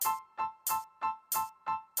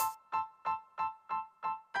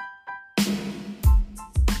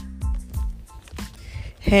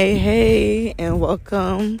Hey, and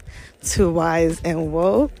welcome to Wise and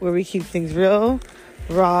Woke, where we keep things real,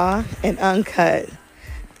 raw, and uncut.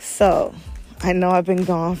 So, I know I've been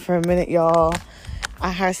gone for a minute, y'all.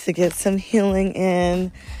 I had to get some healing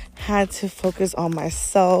in, had to focus on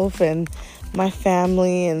myself and my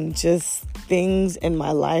family and just things in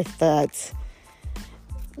my life that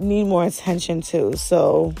need more attention to.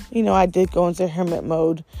 So, I did go into hermit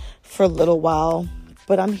mode for a little while,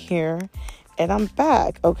 but I'm here. And I'm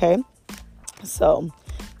back, okay? So,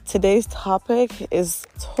 today's topic is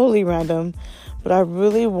totally random, but I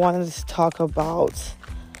really wanted to talk about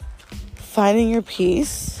finding your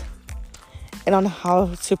peace and on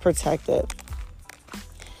how to protect it.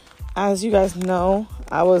 As you guys know,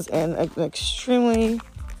 I was in an extremely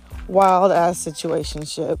wild-ass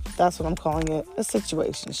situationship. That's what I'm calling it, a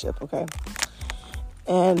situationship, okay?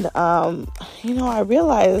 And, I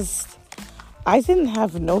realized I didn't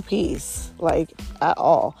have no peace, at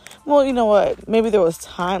all. Well, you know what? Maybe there was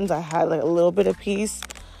times I had, a little bit of peace,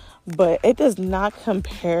 but it does not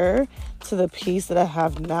compare to the peace that I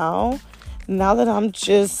have now that I'm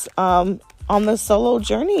just on the solo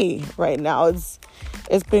journey right now. It's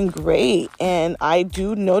been great, and I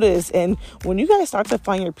do notice, and when you guys start to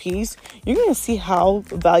find your peace, you're going to see how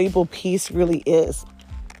valuable peace really is,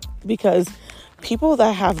 because people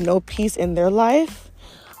that have no peace in their life,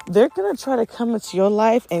 they're going to try to come into your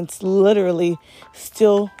life and literally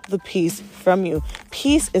steal the peace from you.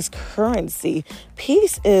 Peace is currency.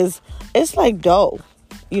 It's like dough.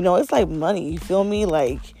 It's like money. You feel me?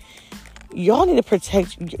 Y'all need to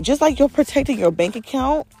protect, just like you're protecting your bank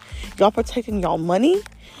account, y'all protecting y'all money,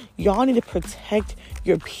 y'all need to protect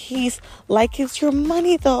your peace like it's your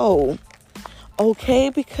money though. Okay?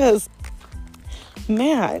 Because,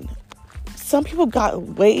 man, some people got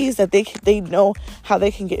ways that they know how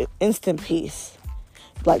they can get instant peace,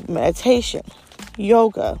 like meditation,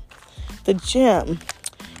 yoga, the gym,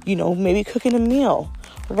 maybe cooking a meal,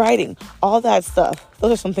 writing, all that stuff.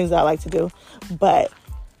 Those are some things that I like to do. But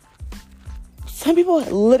some people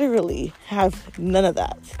literally have none of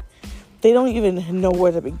that. They don't even know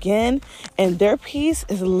where to begin. And their peace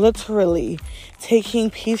is literally taking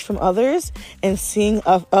peace from others and seeing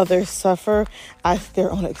others suffer at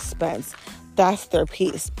their own expense. That's their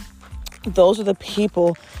peace. Those are the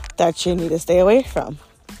people that you need to stay away from,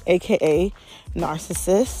 aka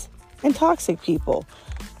narcissists and toxic people.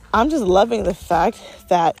 I'm just loving the fact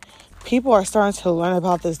that people are starting to learn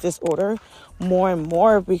about this disorder more and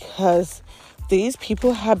more, because these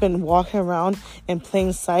people have been walking around in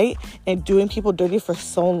plain sight and doing people dirty for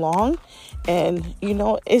so long. And,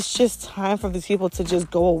 it's just time for these people to just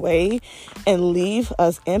go away and leave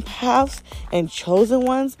us empaths and chosen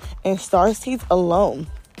ones and starseeds alone.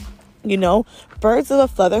 Birds of a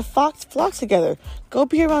feather flock together. Go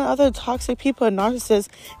be around other toxic people and narcissists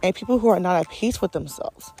and people who are not at peace with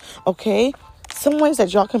themselves. Okay? Some ways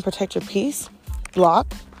that y'all can protect your peace: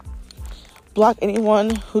 block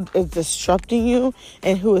anyone who is disrupting you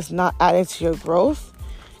and who is not adding to your growth.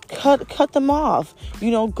 Cut them off.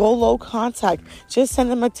 Go low contact. Just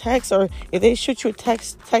send them a text, or if they shoot you a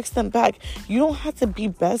text them back. You don't have to be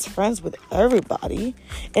best friends with everybody,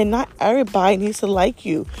 and not everybody needs to like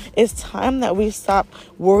you. It's time that we stop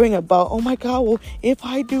worrying about, oh my God, well, if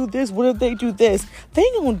I do this, what if they do this? They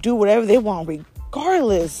gonna do whatever they want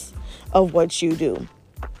regardless of what you do.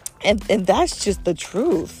 And that's just the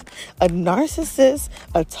truth. A narcissist,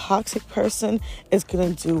 a toxic person is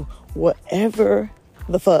going to do whatever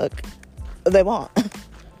the fuck they want.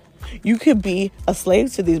 You could be a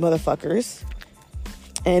slave to these motherfuckers,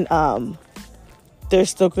 and they're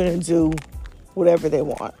still going to do whatever they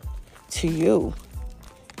want to you.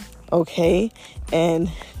 Okay?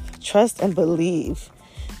 And trust and believe.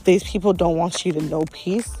 These people don't want you to know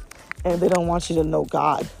peace, and they don't want you to know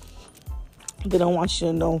God. They don't want you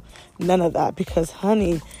to know none of that, because,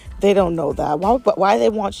 honey, they don't know that. Why they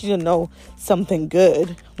want you to know something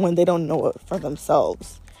good when they don't know it for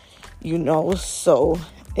themselves? So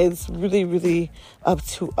it's really, really up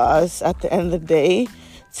to us at the end of the day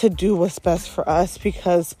to do what's best for us,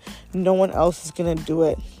 because no one else is going to do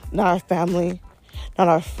it. Not our family, not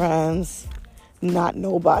our friends, not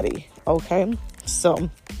nobody. Okay?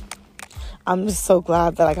 So I'm just so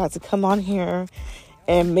glad that I got to come on here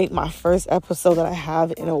and make my first episode that I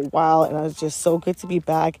have in a while. And it's just so good to be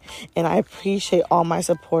back. And I appreciate all my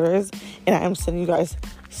supporters. And I am sending you guys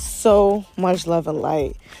so much love and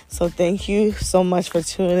light. So thank you so much for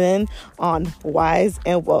tuning in on Wise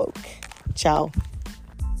and Woke. Ciao.